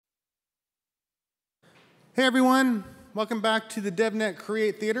Hey everyone, welcome back to the DevNet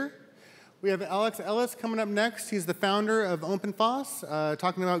Create Theater. We have Ellis coming up next. He's the founder of OpenFaaS,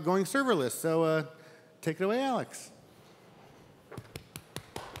 talking about going serverless. So take it away, Alex.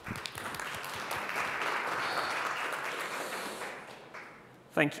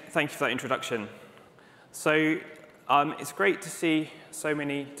 Thank you for that introduction. So it's great to see so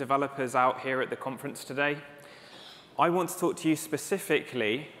many developers out here at the conference today. I want to talk to you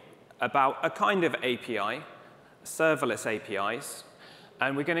specifically about a kind of API, serverless APIs.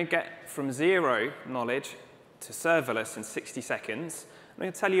 And we're going to get from zero knowledge to serverless in 60 seconds. I'm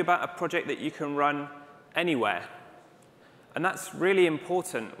going to tell you about a project that you can run anywhere. And that's really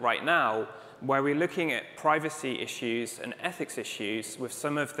important right now, where we're looking at privacy issues and ethics issues with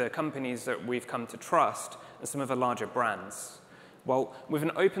some of the companies that we've come to trust and some of the larger brands. Well, with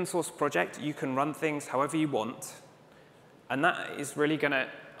an open source project, you can run things however you want. And that is really going to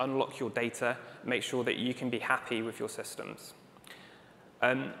unlock your data, make sure that you can be happy with your systems.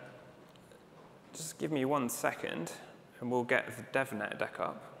 Just give me 1 second, and we'll get the DevNet deck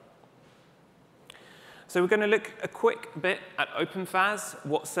up. So we're going to look a quick bit at OpenFaaS,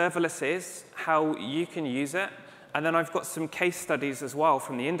 what serverless is, how you can use it, and then I've got some case studies as well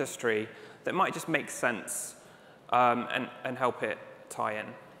from the industry that might just make sense and help it tie in.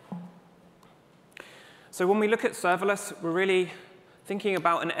 So when we look at serverless, we're really thinking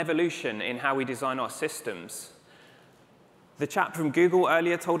about an evolution in how we design our systems. The chap from Google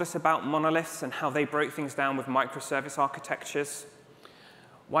earlier told us about monoliths and how they broke things down with microservice architectures.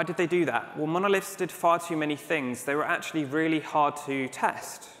 Why did they do that? Well, monoliths did far too many things. They were actually really hard to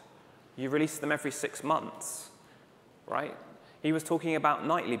test. You release them every 6 months, right? He was talking about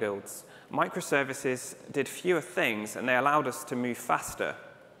nightly builds. Microservices did fewer things, and they allowed us to move faster.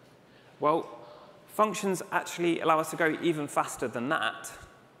 Well, functions actually allow us to go even faster than that.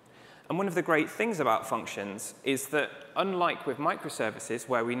 And one of the great things about functions is that, unlike with microservices,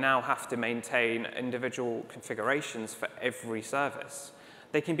 where we now have to maintain individual configurations for every service,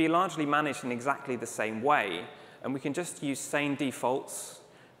 they can be largely managed in exactly the same way. And we can just use sane defaults.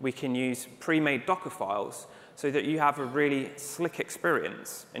 We can use pre-made Docker files so that you have a really slick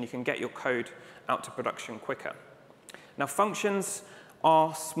experience, and you can get your code out to production quicker. Now, functions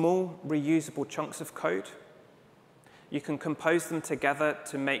are small, reusable chunks of code. You can compose them together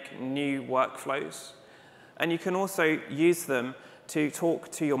to make new workflows. And you can also use them to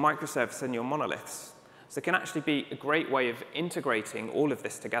talk to your microservice and your monoliths. So it can actually be a great way of integrating all of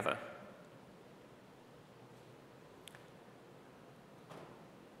this together.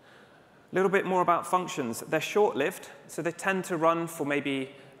 A little bit more about functions. They're short-lived, so they tend to run for maybe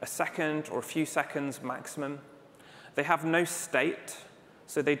a second or a few seconds maximum. They have no state,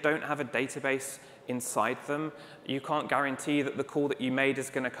 so they don't have a database inside them. You can't guarantee that the call that you made is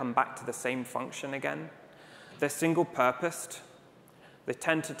going to come back to the same function again. They're single-purposed. They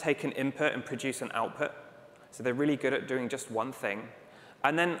tend to take an input and produce an output. So they're really good at doing just one thing.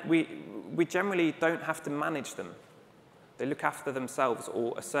 And then we generally don't have to manage them. They look after themselves,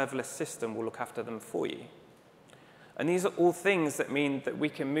 or a serverless system will look after them for you. And these are all things that mean that we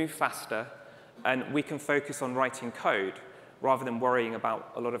can move faster, and we can focus on writing code rather than worrying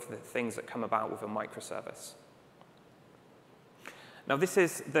about a lot of the things that come about with a microservice. Now, this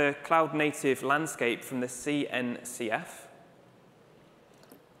is the cloud-native landscape from the CNCF.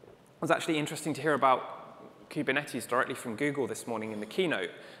 It was actually interesting to hear about Kubernetes directly from Google this morning in the keynote,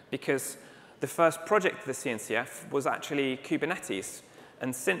 because the first project of the CNCF was actually Kubernetes.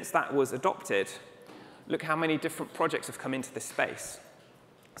 And since that was adopted, look how many different projects have come into this space.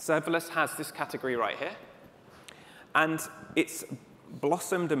 Serverless has this category right here. And it's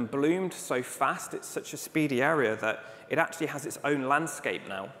blossomed and bloomed so fast, it's such a speedy area that it actually has its own landscape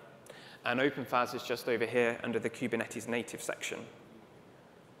now. And OpenFaaS is just over here under the Kubernetes native section.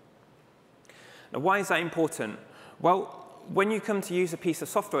 Now, why is that important? Well, when you come to use a piece of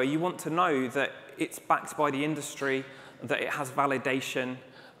software, you want to know that it's backed by the industry, that it has validation,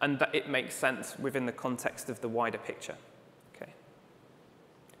 and that it makes sense within the context of the wider picture. Okay.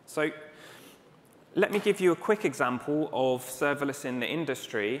 So let me give you a quick example of serverless in the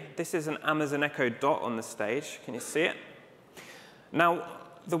industry. This is an Amazon Echo Dot on the stage. Can you see it? Now,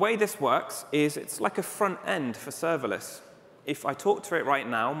 the way this works is it's like a front end for serverless. If I talk to it right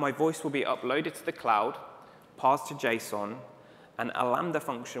now, my voice will be uploaded to the cloud, parsed to JSON, and a Lambda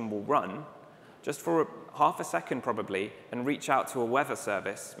function will run just for half a second probably and reach out to a weather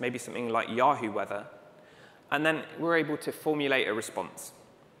service, maybe something like Yahoo Weather. And then we're able to formulate a response.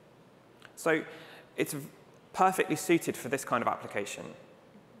 So it's perfectly suited for this kind of application.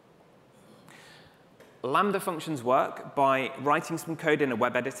 Lambda functions work by writing some code in a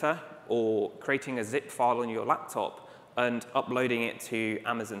web editor or creating a zip file on your laptop and uploading it to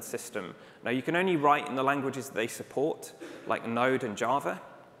Amazon's system. Now, you can only write in the languages that they support, like Node and Java.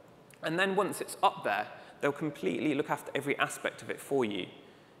 And then once it's up there, they'll completely look after every aspect of it for you,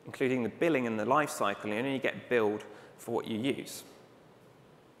 including the billing and the life cycle, and you only get billed for what you use.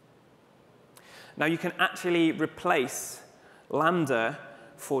 Now, you can actually replace Lambda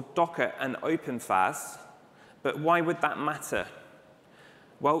for Docker and OpenFaaS, but why would that matter?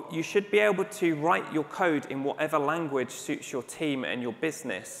 Well, you should be able to write your code in whatever language suits your team and your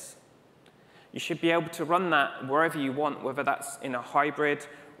business. You should be able to run that wherever you want, whether that's in a hybrid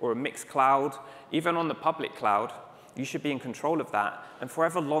or a mixed cloud, even on the public cloud. You should be in control of that, and for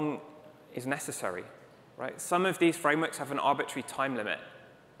however long is necessary. Right? Some of these frameworks have an arbitrary time limit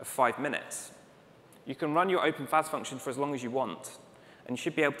of 5 minutes. You can run your OpenFaaS function for as long as you want, and you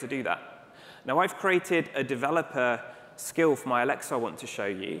should be able to do that. Now, I've created a developer skill for my Alexa I want to show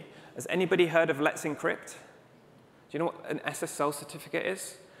you. Has anybody heard of Let's Encrypt? Do you know what an SSL certificate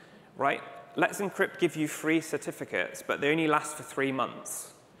is? Right? Let's Encrypt give you free certificates, but they only last for 3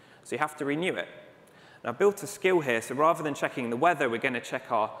 months. So you have to renew it. Now, I've built a skill here, so rather than checking the weather, we're going to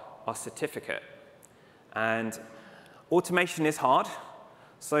check our certificate. And automation is hard.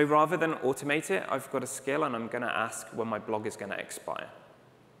 So rather than automate it, I've got a skill, and I'm going to ask when my blog is going to expire.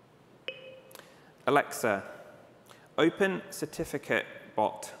 Alexa, open certificate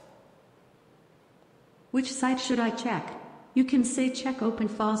bot. Which site should I check? You can say check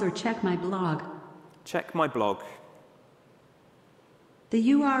OpenFaaS or check my blog. Check my blog.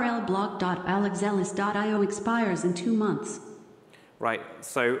 The URL blog.alexellis.io expires in 2 months. Right,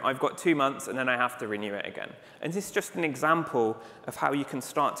 so I've got 2 months, and then I have to renew it again. And this is just an example of how you can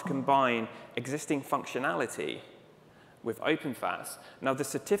start to combine existing functionality with OpenFaaS. Now, the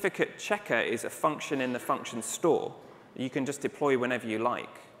certificate checker is a function in the function store that you can just deploy whenever you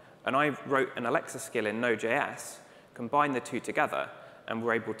like. And I wrote an Alexa skill in Node.js, combined the two together, and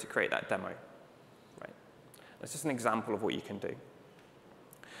we're able to create that demo. Right. That's just an example of what you can do.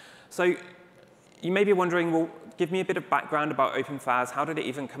 So you may be wondering, well, give me a bit of background about OpenFaaS. How did it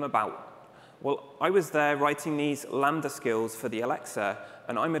even come about? Well, I was there writing these Lambda skills for the Alexa,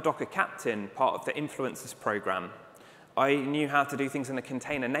 and I'm a Docker captain, part of the Influencers program. I knew how to do things in a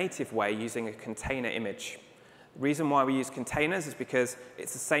container-native way using a container image. The reason why we use containers is because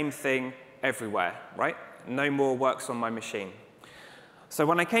it's the same thing everywhere, right? No more works on my machine. So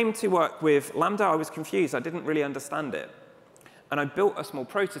when I came to work with Lambda, I was confused. I didn't really understand it. And I built a small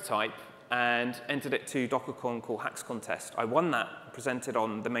prototype and entered it to DockerCon called Hacks Contest. I won that and presented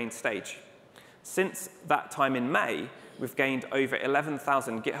on the main stage. Since that time in May, we've gained over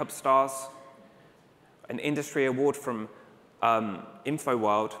 11,000 GitHub stars, an industry award from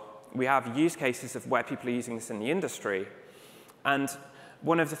InfoWorld. We have use cases of where people are using this in the industry. And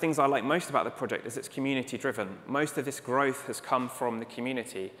one of the things I like most about the project is it's community-driven. Most of this growth has come from the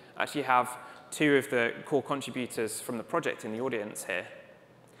community. I actually have 2 of the core contributors from the project in the audience here.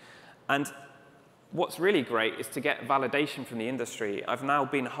 And what's really great is to get validation from the industry. I've now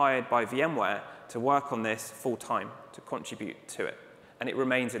been hired by VMware to work on this full-time, to contribute to it. And it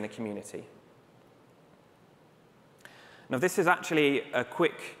remains in the community. Now, this is actually a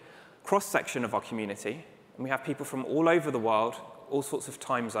quick cross-section of our community. And we have people from all over the world, all sorts of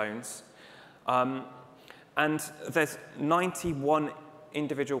time zones. And there's 91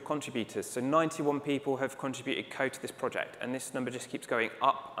 individual contributors. So 91 people have contributed code to this project. And this number just keeps going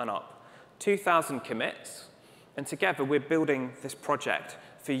up and up. 2,000 commits. And together, we're building this project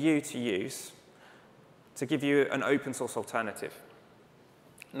for you to use to give you an open source alternative.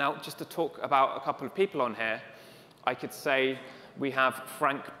 Now, just to talk about a couple of people on here, I could say we have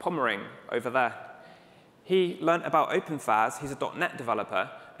Frank Pommering over there. He learned about OpenFaaS. He's a .NET developer,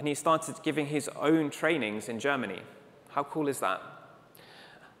 and he started giving his own trainings in Germany. How cool is that?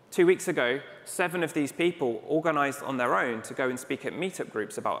 2 weeks ago, 7 of these people organized on their own to go and speak at meetup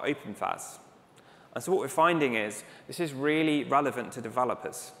groups about OpenFaaS. And so what we're finding is this is really relevant to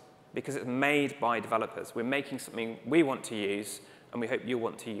developers because it's made by developers. We're making something we want to use, and we hope you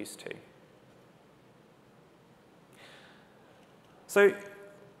want to use too. So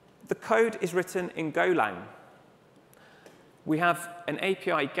the code is written in Golang. We have an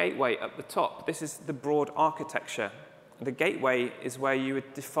API gateway at the top. This is the broad architecture. The gateway is where you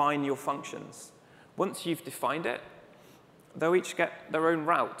would define your functions. Once you've defined it, they'll each get their own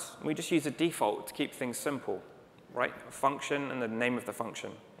route. We just use a default to keep things simple, right? A function and the name of the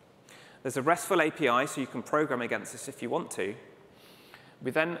function. There's a RESTful API, so you can program against this if you want to. We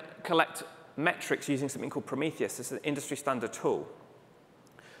then collect metrics using something called Prometheus. This is an industry standard tool.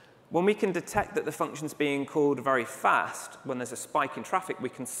 When we can detect that the function's being called very fast, when there's a spike in traffic, we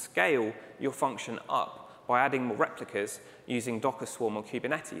can scale your function up by adding more replicas using Docker Swarm or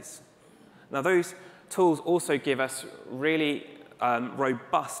Kubernetes. Now, those tools also give us really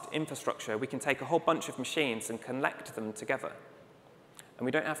robust infrastructure. We can take a whole bunch of machines and connect them together. And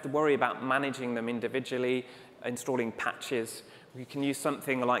we don't have to worry about managing them individually, installing patches. We can use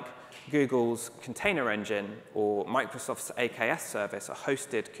something like Google's container engine or Microsoft's AKS service, a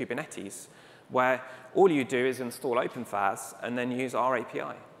hosted Kubernetes, where all you do is install OpenFaaS and then use our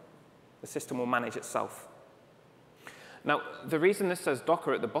API. The system will manage itself. Now, the reason this says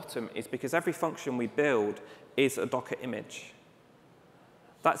Docker at the bottom is because every function we build is a Docker image.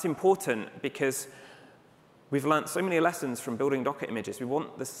 That's important because we've learned so many lessons from building Docker images. We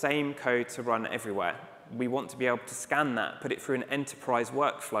want the same code to run everywhere. We want to be able to scan that, put it through an enterprise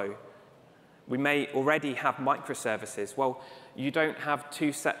workflow. We may already have microservices. Well, you don't have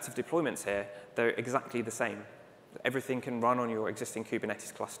two sets of deployments here. They're exactly the same. Everything can run on your existing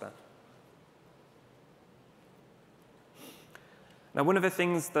Kubernetes cluster. Now, one of the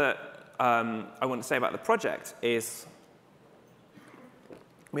things that I want to say about the project is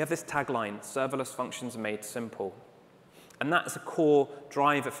we have this tagline, serverless functions made simple. And that's a core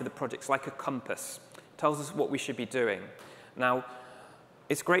driver for the project. It's like a compass. It tells us what we should be doing. Now,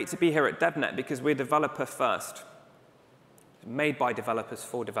 it's great to be here at DevNet because we're developer first, made by developers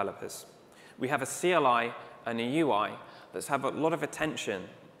for developers. We have a CLI and a UI that have a lot of attention.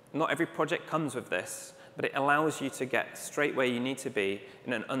 Not every project comes with this, but it allows you to get straight where you need to be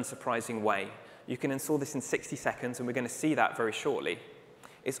in an unsurprising way. You can install this in 60 seconds, and we're going to see that very shortly.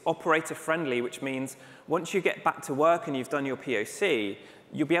 It's operator-friendly, which means once you get back to work and you've done your POC,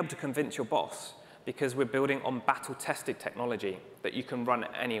 you'll be able to convince your boss because we're building on battle-tested technology that you can run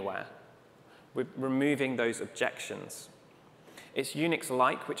anywhere. We're removing those objections. It's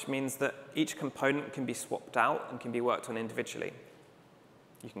Unix-like, which means that each component can be swapped out and can be worked on individually.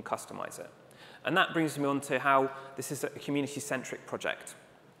 You can customize it. And that brings me on to how this is a community-centric project.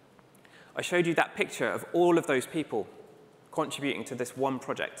 I showed you that picture of all of those people contributing to this one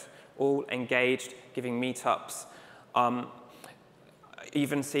project, all engaged, giving meetups.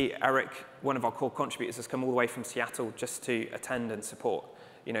 Even see Eric, one of our core contributors, has come all the way from Seattle just to attend and support.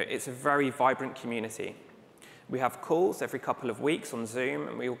 You know, it's a very vibrant community. We have calls every couple of weeks on Zoom,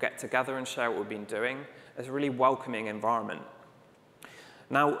 and we all get together and share what we've been doing. It's a really welcoming environment.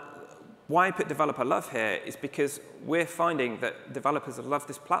 Now, why I put developer love here is because we're finding that developers love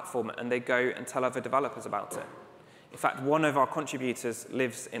this platform, and they go and tell other developers about it. In fact, one of our contributors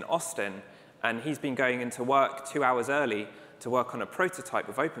lives in Austin, and he's been going into work 2 hours early to work on a prototype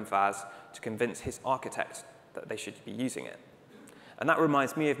of OpenFaaS to convince his architect that they should be using it. And that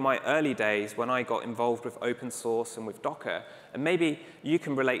reminds me of my early days when I got involved with open source and with Docker. And maybe you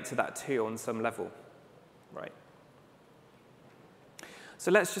can relate to that too on some level, right? So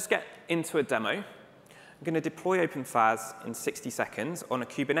let's just get into a demo. I'm going to deploy OpenFaaS in 60 seconds on a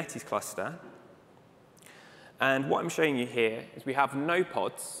Kubernetes cluster. And what I'm showing you here is we have no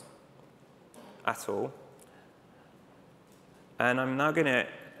pods at all. And I'm now going to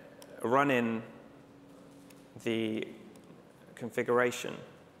run in the configuration.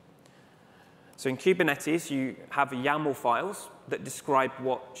 So in Kubernetes, you have YAML files that describe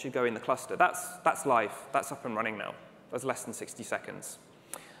what should go in the cluster. That's live. That's up and running now. That's less than 60 seconds.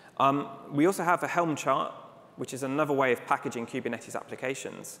 We also have a Helm chart, which is another way of packaging Kubernetes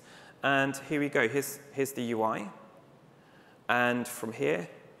applications. And here we go. Here's the UI. And from here,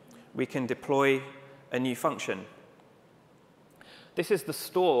 we can deploy a new function. This is the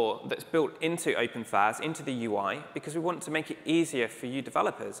store that's built into OpenFaaS, into the UI, because we want to make it easier for you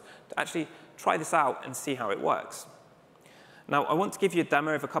developers to actually try this out and see how it works. Now, I want to give you a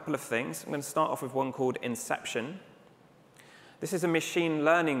demo of a couple of things. I'm going to start off with one called Inception. This is a machine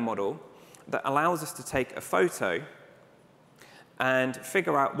learning model that allows us to take a photo and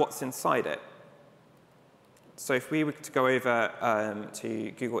figure out what's inside it. So if we were to go over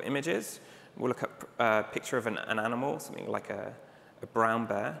to Google Images, we'll look at a picture of an animal, something like a brown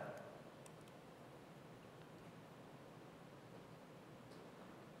bear.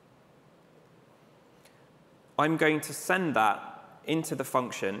 I'm going to send that into the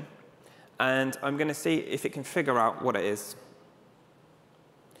function, and I'm going to see if it can figure out what it is.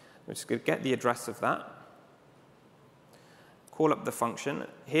 I'm just going to get the address of that, call up the function.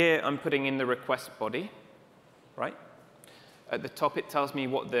 Here, I'm putting in the request body, right? At the top, it tells me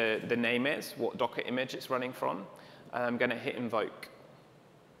what the name is, what Docker image it's running from. And I'm going to hit invoke.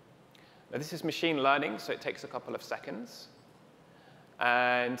 Now, this is machine learning, so it takes a couple of seconds.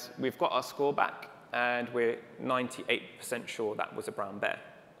 And we've got our score back, and we're 98% sure that was a brown bear.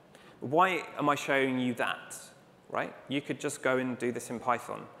 Why am I showing you that, right? You could just go and do this in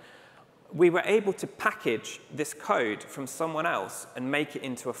Python. We were able to package this code from someone else and make it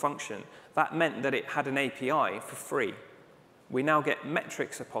into a function. That meant that it had an API for free. We now get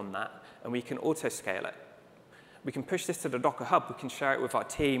metrics upon that, and we can auto-scale it. We can push this to the Docker Hub. We can share it with our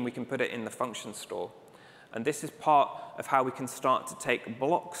team. We can put it in the function store. And this is part of how we can start to take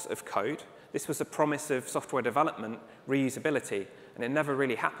blocks of code. This was a promise of software development, reusability, and it never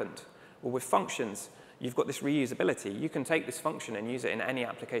really happened. Well, with functions, you've got this reusability. You can take this function and use it in any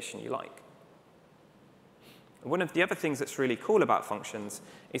application you like. And one of the other things that's really cool about functions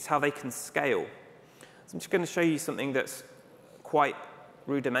is how they can scale. So I'm just going to show you something that's quite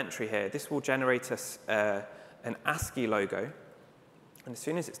rudimentary here. This will generate us an ASCII logo. And as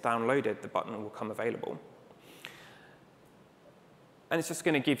soon as it's downloaded, the button will come available. And it's just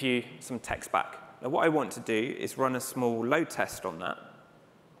going to give you some text back. Now, what I want to do is run a small load test on that.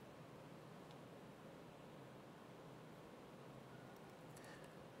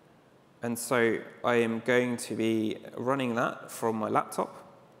 And so I am going to be running that from my laptop.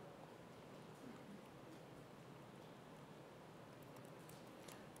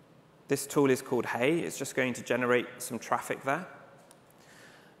 This tool is called Hey. It's just going to generate some traffic there.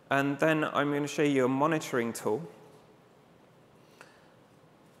 And then I'm going to show you a monitoring tool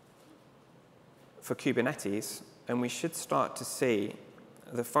for Kubernetes. And we should start to see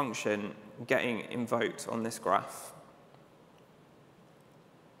the function getting invoked on this graph.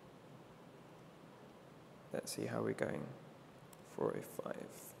 Let's see how we're going. 405.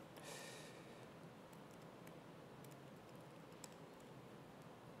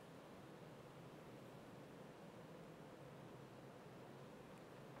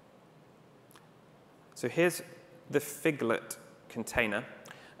 So here's the Figlet container.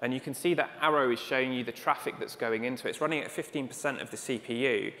 And you can see that arrow is showing you the traffic that's going into it. It's running at 15% of the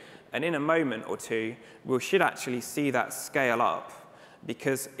CPU. And in a moment or two, we should actually see that scale up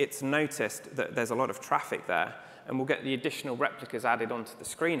because it's noticed that there's a lot of traffic there. And we'll get the additional replicas added onto the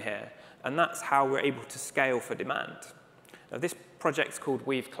screen here. And that's how we're able to scale for demand. Now, this project's called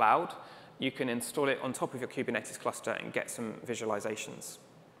Weave Cloud. You can install it on top of your Kubernetes cluster and get some visualizations.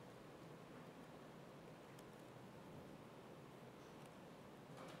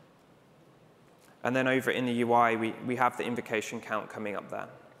 And then over in the UI, we have the invocation count coming up there.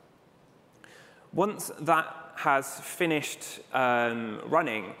 Once that has finished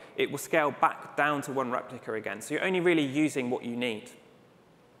running, it will scale back down to one replica again. So you're only really using what you need.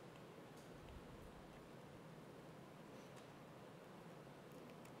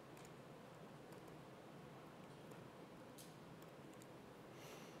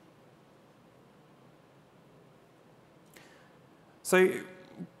 So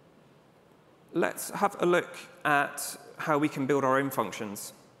let's have a look at how we can build our own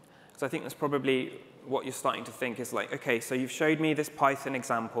functions. So I think that's probably what you're starting to think is like, OK, so you've showed me this Python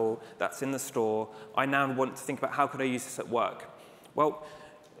example that's in the store. I now want to think about how could I use this at work. Well,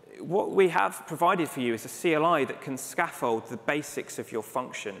 what we have provided for you is a CLI that can scaffold the basics of your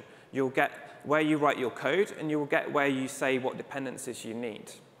function. You'll get where you write your code, and you'll get where you say what dependencies you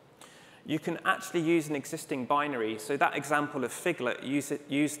need. You can actually use an existing binary. So that example of Figlet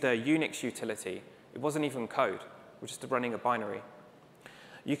used a Unix utility. It wasn't even code. We're just running a binary.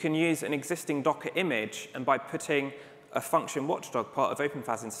 You can use an existing Docker image, and by putting a function watchdog part of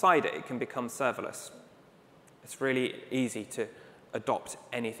OpenFaaS inside it, it can become serverless. It's really easy to adopt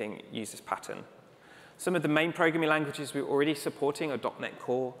anything that uses pattern. Some of the main programming languages we're already supporting are .NET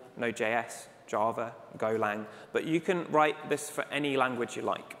Core, Node.js, Java, Golang. But you can write this for any language you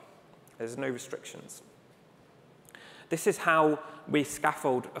like. There's no restrictions. This is how we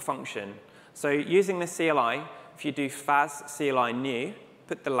scaffold a function. So using the CLI, if you do FaaS CLI new,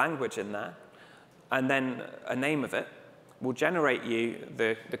 put the language in there, and then a name of it, will generate you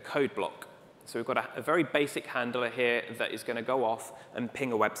the code block. So we've got a very basic handler here that is going to go off and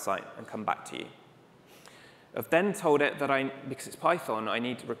ping a website and come back to you. I've then told it that because it's Python, I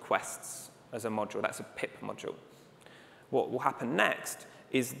need requests as a module. That's a pip module. What will happen next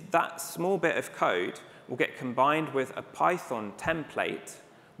is that small bit of code will get combined with a Python template,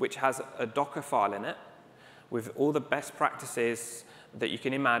 which has a Docker file in it with all the best practices that you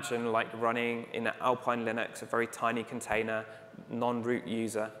can imagine, like running in an Alpine Linux, a very tiny container, non-root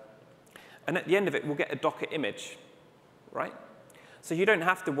user. And at the end of it, we'll get a Docker image, right? So you don't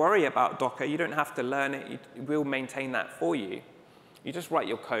have to worry about Docker. You don't have to learn it. We'll maintain that for you. You just write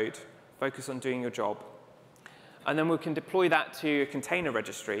your code, focus on doing your job. And then we can deploy that to a container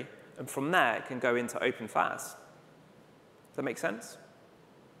registry. And from there, it can go into OpenFaaS. Does that make sense?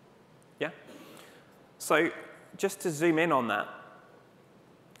 Yeah? So just to zoom in on that,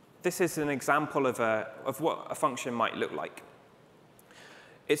 this is an example of what a function might look like.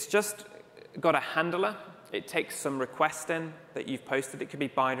 It's just got a handler. It takes some request in that you've posted. It could be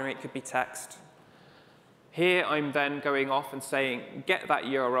binary. It could be text. Here, I'm then going off and saying, get that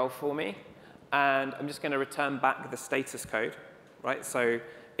URL for me. And I'm just going to return back the status code, right? So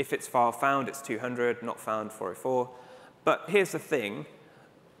if it's file found, it's 200, not found, 404. But here's the thing.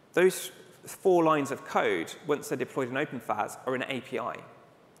 Those 4 lines of code, once they're deployed in OpenFaaS, are an API.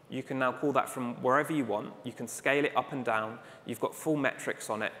 You can now call that from wherever you want. You can scale it up and down. You've got full metrics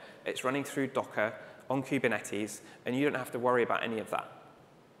on it. It's running through Docker on Kubernetes, and you don't have to worry about any of that.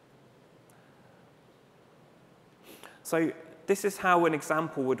 So this is how an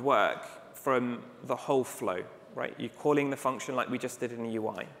example would work from the whole flow, right? You're calling the function like we just did in the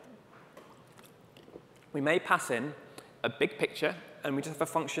UI. We may pass in a big picture, and we just have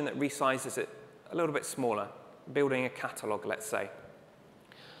a function that resizes it a little bit smaller, building a catalog, let's say.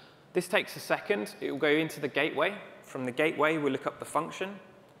 This takes a second. It will go into the gateway. From the gateway, we look up the function,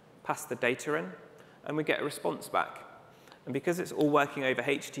 pass the data in, and we get a response back. And because it's all working over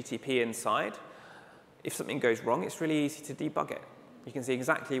HTTP inside, if something goes wrong, it's really easy to debug it. You can see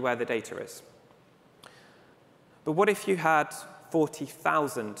exactly where the data is. But what if you had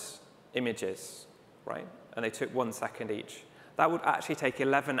 40,000 images, right? And they took 1 second each? That would actually take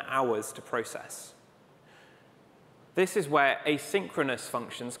 11 hours to process. This is where asynchronous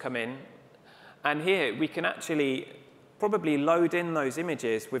functions come in. And here, we can actually probably load in those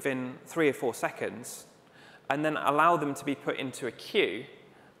images within 3 or 4 seconds, and then allow them to be put into a queue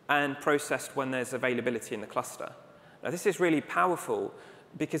and processed when there's availability in the cluster. Now, this is really powerful,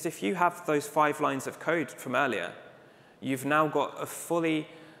 because if you have those 5 lines of code from earlier, you've now got a fully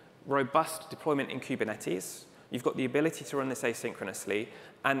robust deployment in Kubernetes. You've got the ability to run this asynchronously,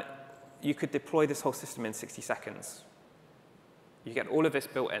 and you could deploy this whole system in 60 seconds. You get all of this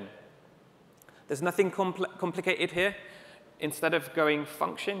built in. There's nothing complicated here. Instead of going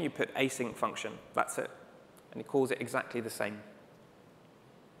function, you put async function. That's it. And it calls it exactly the same.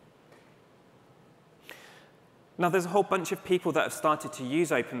 Now, there's a whole bunch of people that have started to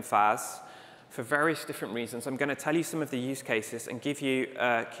use OpenFaaS for various different reasons. I'm going to tell you some of the use cases and give you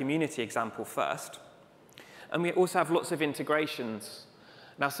a community example first. And we also have lots of integrations.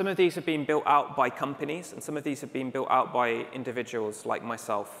 Now, some of these have been built out by companies, and some of these have been built out by individuals like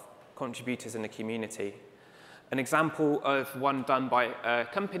myself, contributors in the community. An example of one done by a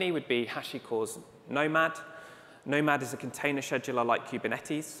company would be HashiCorp's Nomad. Nomad is a container scheduler like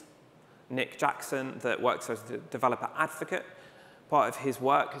Kubernetes. Nick Jackson, that works as a developer advocate, part of his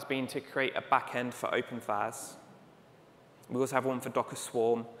work has been to create a backend for OpenFaaS. We also have one for Docker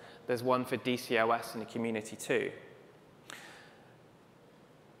Swarm. There's one for DCOS in the community too.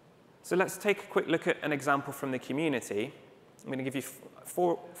 So let's take a quick look at an example from the community. I'm going to give you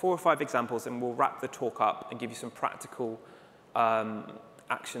four or five examples, and we'll wrap the talk up and give you some practical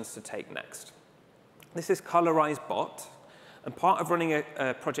actions to take next. This is Colorized Bot. And part of running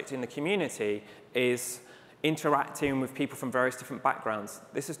a project in the community is interacting with people from various different backgrounds.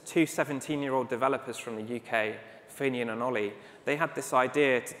 This is 2 17-year-old developers from the UK, Finian and Ollie. They had this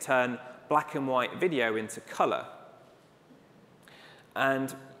idea to turn black and white video into color.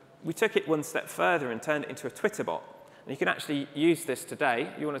 And we took it one step further and turned it into a Twitter bot. And you can actually use this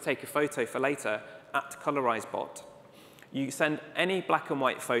today. You want to take a photo for later at Colorized Bot. You send any black and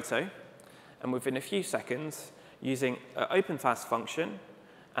white photo, and within a few seconds, using an OpenFaaS function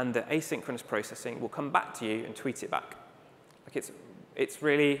and the asynchronous processing, will come back to you and tweet it back. Like it's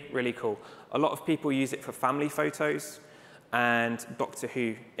really, really cool. A lot of people use it for family photos and Doctor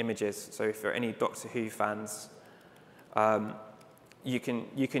Who images. So if there are any Doctor Who fans, you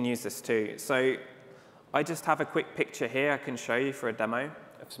can use this too. So I just have a quick picture here I can show you for a demo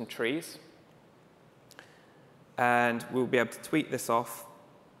of some trees. And we'll be able to tweet this off.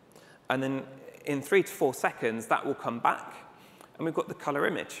 And then in 3 to 4 seconds, that will come back, and we've got the color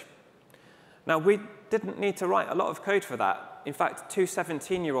image. Now, we didn't need to write a lot of code for that. In fact, 2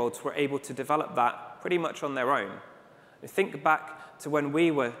 17-year-olds were able to develop that pretty much on their own. Think back to when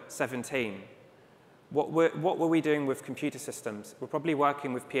we were 17. What were we doing with computer systems? We're probably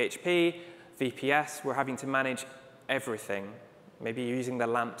working with PHP, VPS. We're having to manage everything, maybe using the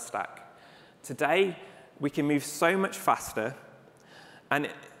LAMP stack. Today, we can move so much faster, and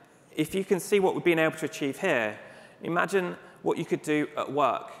if you can see what we've been able to achieve here, imagine what you could do at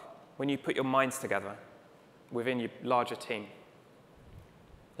work when you put your minds together within your larger team.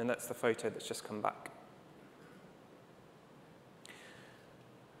 And that's the photo that's just come back.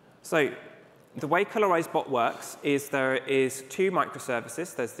 So the way Colorized Bot works is there is 2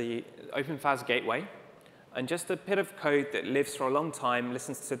 microservices. There's the OpenFaaS gateway, and just a bit of code that lives for a long time,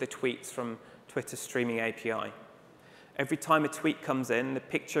 listens to the tweets from Twitter's streaming API. Every time a tweet comes in, the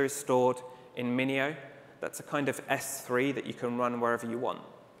picture is stored in Minio. That's a kind of S3 that you can run wherever you want.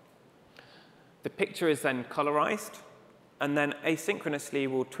 The picture is then colorized, and then asynchronously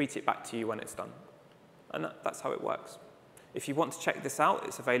we'll tweet it back to you when it's done. And that's how it works. If you want to check this out,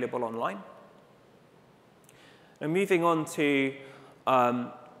 it's available online. Now, moving on to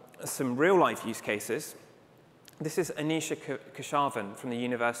some real-life use cases. This is Anisha Keshavan from the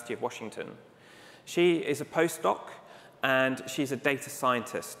University of Washington. She is a postdoc, and she's a data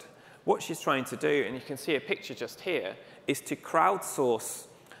scientist. What she's trying to do, and you can see a picture just here, is to crowdsource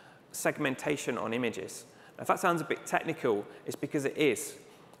segmentation on images. Now, if that sounds a bit technical, it's because it is.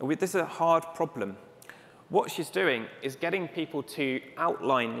 This is a hard problem. What she's doing is getting people to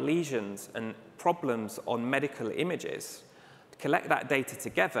outline lesions and problems on medical images, to collect that data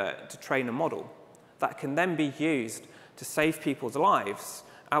together to train a model that can then be used to save people's lives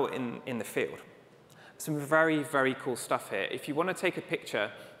out in the field. Some very, very cool stuff here. If you want to take a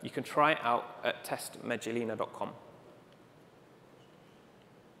picture, you can try it out at testmedulina.com.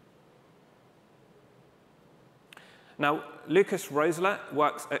 Now, Lucas Rosler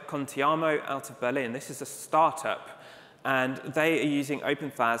works at Contiamo out of Berlin. This is a startup, and they are using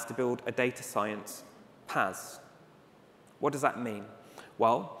OpenFaaS to build a data science PaaS. What does that mean?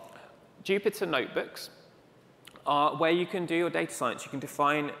 Well, Jupyter notebooks are where you can do your data science. You can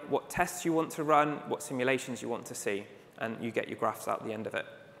define what tests you want to run, what simulations you want to see, and you get your graphs out at the end of it.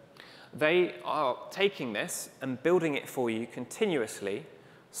 They are taking this and building it for you continuously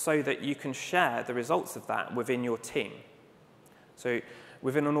so that you can share the results of that within your team. So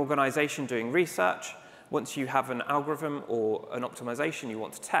within an organization doing research, once you have an algorithm or an optimization you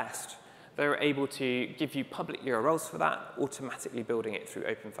want to test, they're able to give you public URLs for that, automatically building it through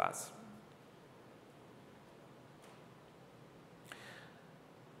OpenFaaS.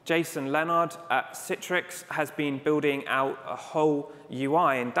 Jason Leonard at Citrix has been building out a whole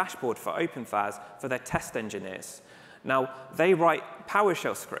UI and dashboard for OpenFaaS for their test engineers. Now, they write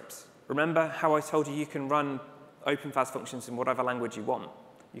PowerShell scripts. Remember how I told you you can run OpenFaaS functions in whatever language you want?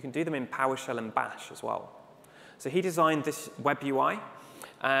 You can do them in PowerShell and Bash as well. So he designed this web UI,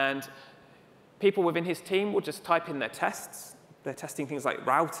 and people within his team will just type in their tests. They're testing things like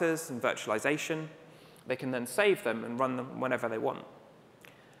routers and virtualization. They can then save them and run them whenever they want.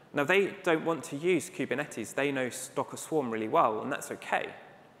 Now, they don't want to use Kubernetes. They know Docker Swarm really well, and that's OK.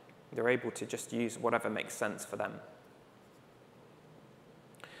 They're able to just use whatever makes sense for them.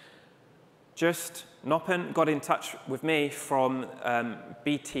 Just Noppen got in touch with me from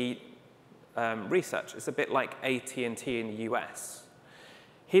BT Research. It's a bit like AT&T in the US.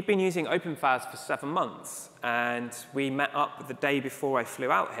 He'd been using OpenFaaS for 7 months, and we met up the day before I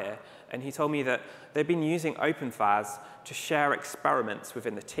flew out here, and he told me that they've been using OpenFaaS to share experiments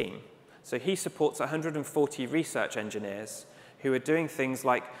within the team. So he supports 140 research engineers who are doing things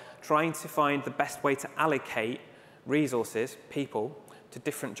like trying to find the best way to allocate resources, people, to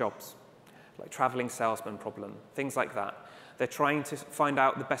different jobs, like traveling salesman problem, things like that. They're trying to find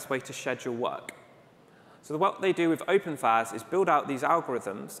out the best way to schedule work. So what they do with OpenFaaS is build out these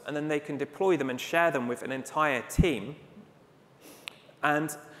algorithms, and then they can deploy them and share them with an entire team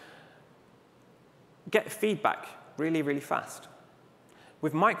and get feedback really, really fast.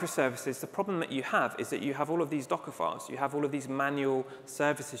 With microservices, the problem that you have is that you have all of these Docker files. You have all of these manual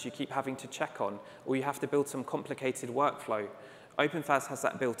services you keep having to check on, or you have to build some complicated workflow. OpenFaaS has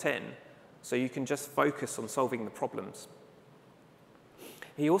that built in, so you can just focus on solving the problems.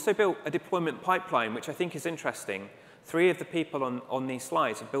 He also built a deployment pipeline, which I think is interesting. 3 of the people on these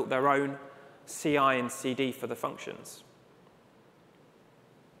slides have built their own CI and CD for the functions.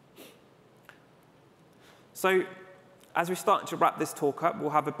 So as we start to wrap this talk up,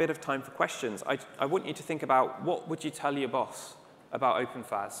 we'll have a bit of time for questions. I want you to think about, what would you tell your boss about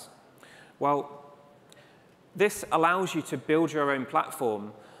OpenFaaS? Well, this allows you to build your own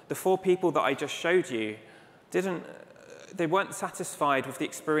platform. The 4 people that I just showed you they weren't satisfied with the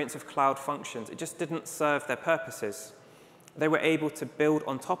experience of cloud functions. It just didn't serve their purposes. They were able to build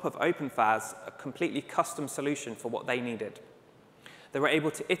on top of OpenFaaS a completely custom solution for what they needed. They were able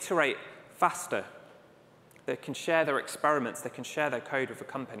to iterate faster. They can share their experiments. They can share their code with the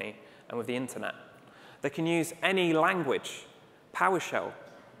company and with the internet. They can use any language, PowerShell,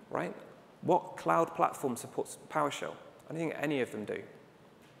 right? What cloud platform supports PowerShell? I don't think any of them do.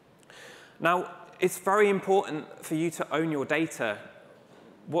 Now, it's very important for you to own your data.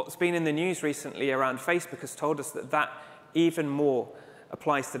 What's been in the news recently around Facebook has told us that that even more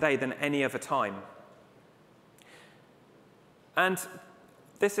applies today than any other time. And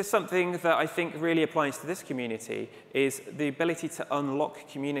this is something that I think really applies to this community, is the ability to unlock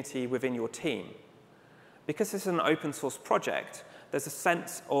community within your team. Because this is an open source project, there's a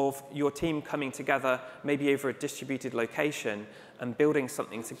sense of your team coming together, maybe over a distributed location, and building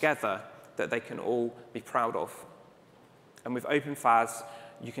something together that they can all be proud of. And with OpenFaaS,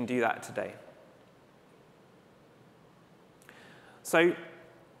 you can do that today. So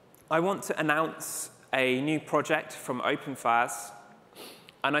I want to announce a new project from OpenFaaS.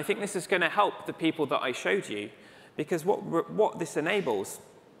 And I think this is going to help the people that I showed you, because what this enables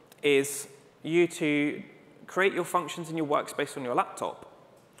is you to create your functions in your workspace on your laptop,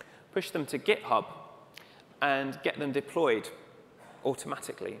 push them to GitHub, and get them deployed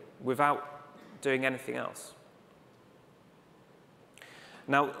automatically without doing anything else.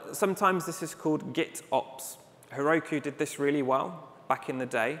 Now, sometimes this is called GitOps. Heroku did this really well back in the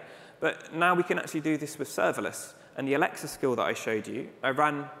day, but now we can actually do this with serverless. And the Alexa skill that I showed you, I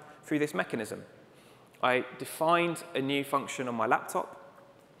ran through this mechanism. I defined a new function on my laptop.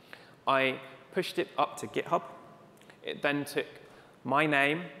 I pushed it up to GitHub. It then took my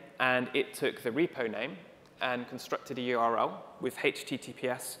name, and it took the repo name and constructed a URL with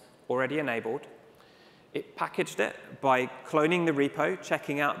HTTPS already enabled. It packaged it by cloning the repo,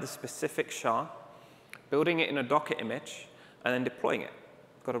 checking out the specific SHA, building it in a Docker image, and then deploying it.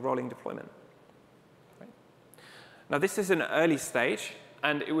 Got a rolling deployment. Right. Now, this is an early stage,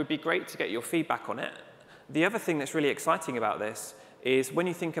 and it would be great to get your feedback on it. The other thing that's really exciting about this is when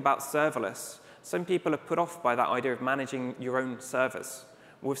you think about serverless, some people are put off by that idea of managing your own servers.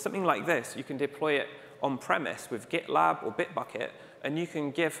 With something like this, you can deploy it on-premise with GitLab or Bitbucket, and you can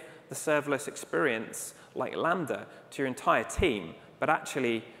give the serverless experience like Lambda to your entire team, but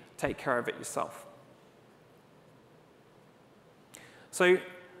actually take care of it yourself. So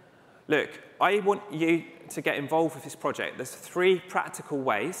look, I want you to get involved with this project. There's 3 practical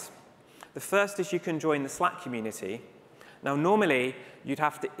ways. The first is you can join the Slack community. Now, normally, you'd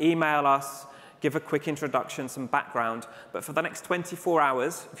have to email us, give a quick introduction, some background. But for the next 24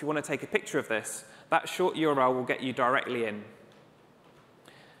 hours, if you want to take a picture of this, that short URL will get you directly in.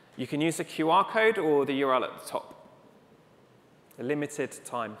 You can use a QR code or the URL at the top. A limited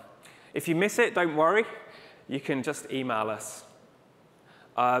time. If you miss it, don't worry. You can just email us.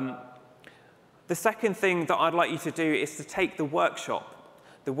 The second thing that I'd like you to do is to take the workshop.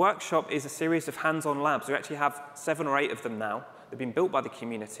 The workshop is a series of hands-on labs. We actually have 7 or 8 of them now. They've been built by the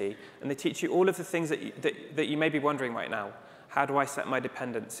community, and they teach you all of the things that you may be wondering right now. How do I set my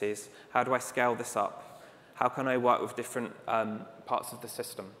dependencies? How do I scale this up? How can I work with different parts of the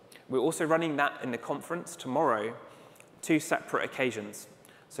system? We're also running that in the conference tomorrow, 2 separate occasions.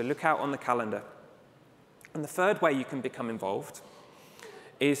 So look out on the calendar. And the third way you can become involved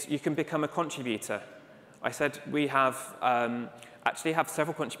is you can become a contributor. I said we actually have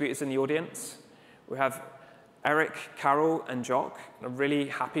several contributors in the audience. We have Eric, Carol, and Jock. I'm really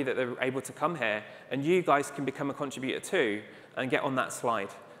happy that they're able to come here. And you guys can become a contributor too and get on that slide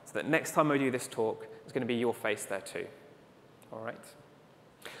so that next time I do this talk, it's going to be your face there too. All right?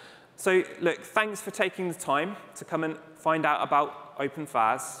 So look, thanks for taking the time to come and find out about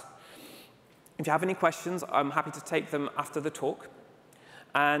OpenFaaS. If you have any questions, I'm happy to take them after the talk.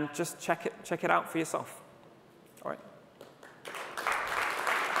 And just check it out for yourself. All right.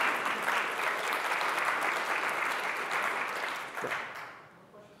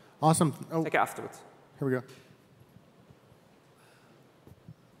 Awesome. Oh, take it afterwards. Here we go.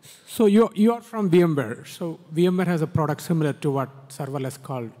 So you are from VMware. So VMware has a product similar to what serverless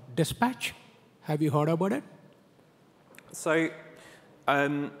called Dispatch. Have you heard about it? So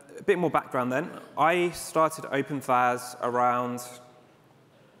a bit more background then. I started OpenFaaS around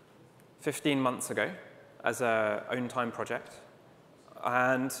 15 months ago as a own-time project.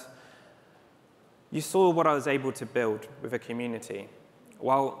 And you saw what I was able to build with a community.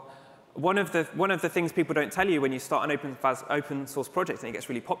 Well, one of the things people don't tell you when you start an open source project and it gets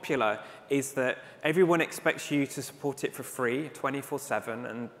really popular is that everyone expects you to support it for free 24/7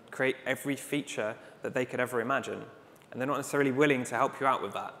 and create every feature that they could ever imagine. And they're not necessarily willing to help you out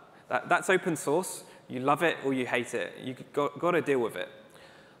with that. That's open source. You love it or you hate it. You've got to deal with it.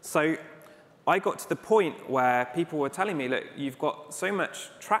 So I got to the point where people were telling me, look, you've got so much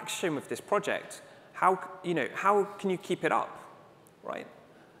traction with this project. How can you keep it up, right?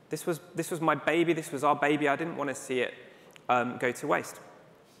 This was my baby. This was our baby. I didn't want to see it go to waste.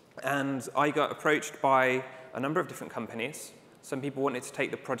 And I got approached by a number of different companies. Some people wanted to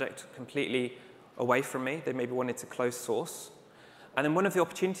take the project completely away from me. They maybe wanted to close source. And then one of the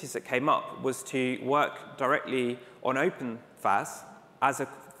opportunities that came up was to work directly on OpenFaaS as a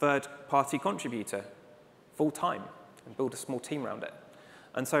third-party contributor, full-time, and build a small team around it.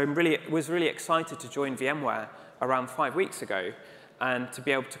 And so I was really excited to join VMware around 5 weeks ago and to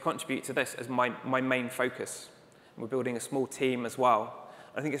be able to contribute to this as my main focus. We're building a small team as well.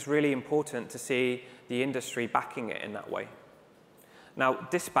 I think it's really important to see the industry backing it in that way. Now,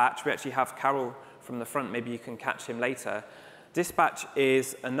 Dispatch, we actually have Carol from the front. Maybe you can catch him later. Dispatch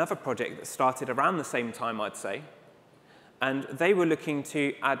is another project that started around the same time, I'd say. And they were looking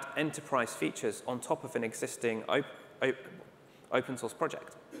to add enterprise features on top of an existing open source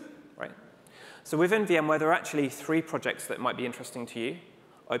project, right? So within VMware, there are actually 3 projects that might be interesting to you: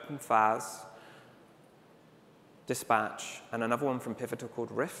 OpenFaaS, Dispatch, and another one from Pivotal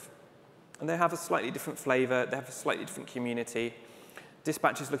called Riff. And they have a slightly different flavor. They have a slightly different community.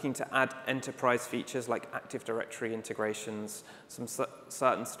 Dispatch is looking to add enterprise features like Active Directory integrations, some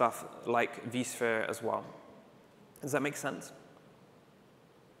certain stuff like vSphere as well. Does that make sense?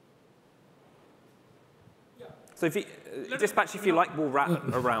 Yeah. So Dispatch, if you like, will wrap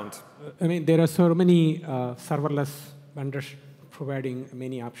around. I mean, there are so many serverless vendors providing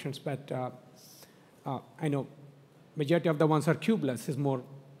many options, but I know majority of the ones are kubeless, is more,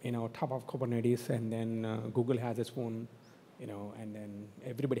 top of Kubernetes, and then Google has its own, and then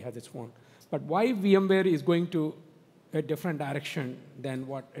everybody has its own. But why VMware is going to a different direction than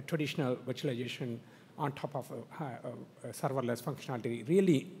what a traditional virtualization on top of a serverless functionality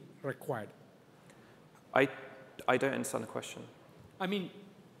really required? I don't understand the question. I mean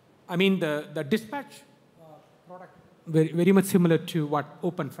the Dispatch product very much similar to what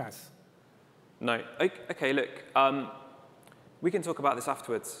OpenFaaS. No. OK, look. We can talk about this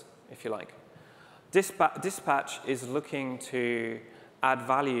afterwards, if you like. Dispatch is looking to add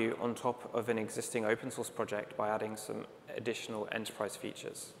value on top of an existing open source project by adding some additional enterprise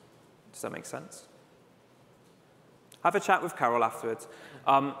features. Does that make sense? Have a chat with Carol afterwards.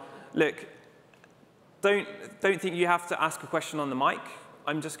 Look, don't think you have to ask a question on the mic.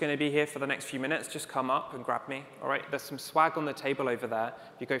 I'm just going to be here for the next few minutes. Just come up and grab me. All right? There's some swag on the table over there.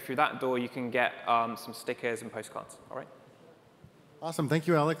 If you go through that door, you can get some stickers and postcards. All right? Awesome. Thank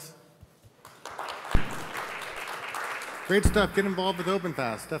you, Alex. Great stuff. Get involved with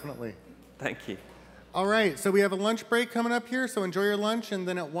OpenFaaS, definitely. Thank you. All right, so we have a lunch break coming up here, so enjoy your lunch. And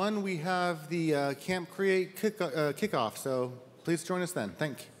then at 1, we have the Camp Create kickoff, so please join us then.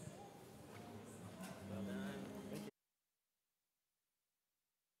 Thank you.